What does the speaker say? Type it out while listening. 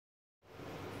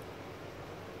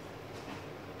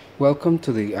Welcome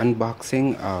to the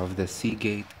unboxing of the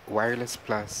Seagate Wireless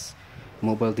Plus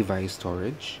mobile device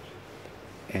storage,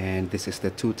 and this is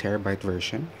the 2 TB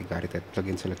version. I got it at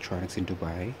Plugins Electronics in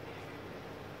Dubai,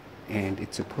 and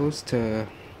it's supposed to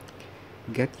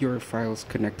get your files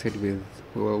connected with,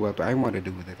 well, what I want to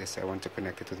do with it is I want to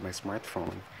connect it with my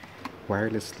smartphone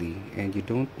wirelessly, and you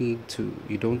don't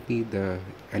need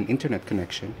an internet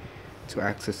connection to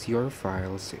access your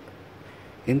files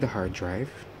in the hard drive.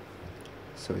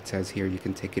 So it says here you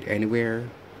can take it anywhere,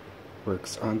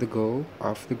 works on the go,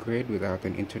 off the grid, without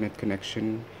an internet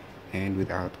connection and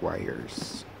without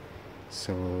wires.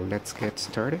 So let's get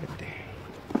started.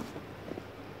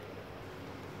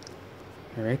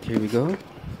 Alright, here we go.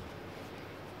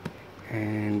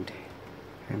 And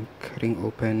I'm cutting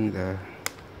open the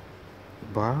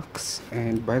box.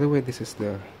 And by the way, this is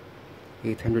the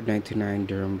 899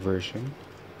 dirham version.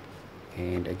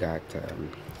 And I got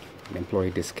an employee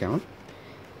discount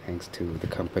thanks to the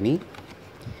company.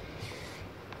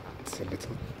 It's a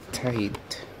little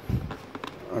tight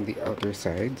on the outer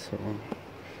side, so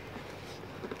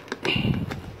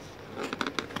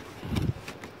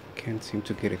can't seem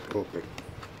to get it open.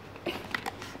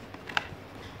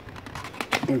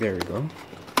 And there we go.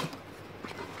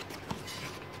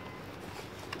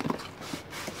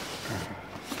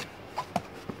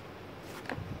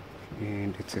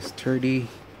 And it's a sturdy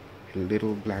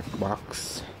little black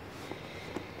box.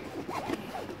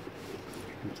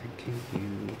 I'm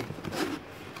thinking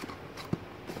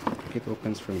it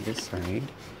opens from this side.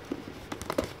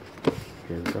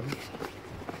 Here we go.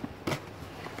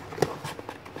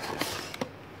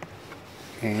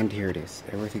 And here it is.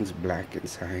 Everything's black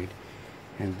inside.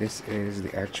 And this is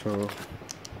the actual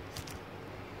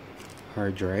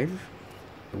hard drive,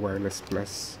 the Wireless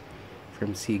Plus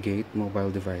from Seagate mobile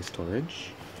device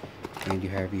storage. And you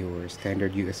have your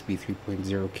standard USB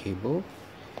 3.0 cable.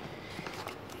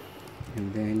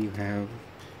 And then you have,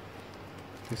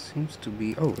 this seems to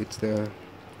be, oh, it's the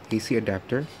AC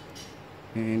adapter,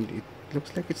 and it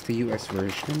looks like it's the US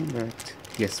version, but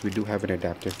yes, we do have an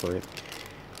adapter for it.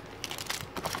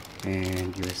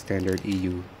 And your standard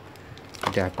EU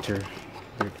adapter,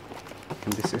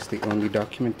 and this is the only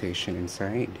documentation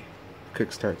inside.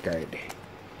 Quick start guide,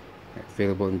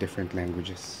 available in different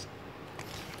languages.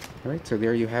 Alright, so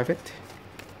there you have it.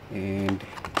 And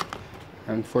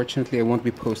unfortunately I won't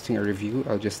be posting a review.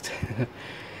 I'll just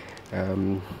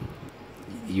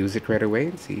use it right away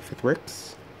and see if it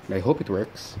works. I hope it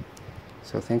works.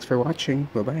 So thanks for watching.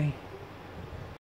 Bye bye.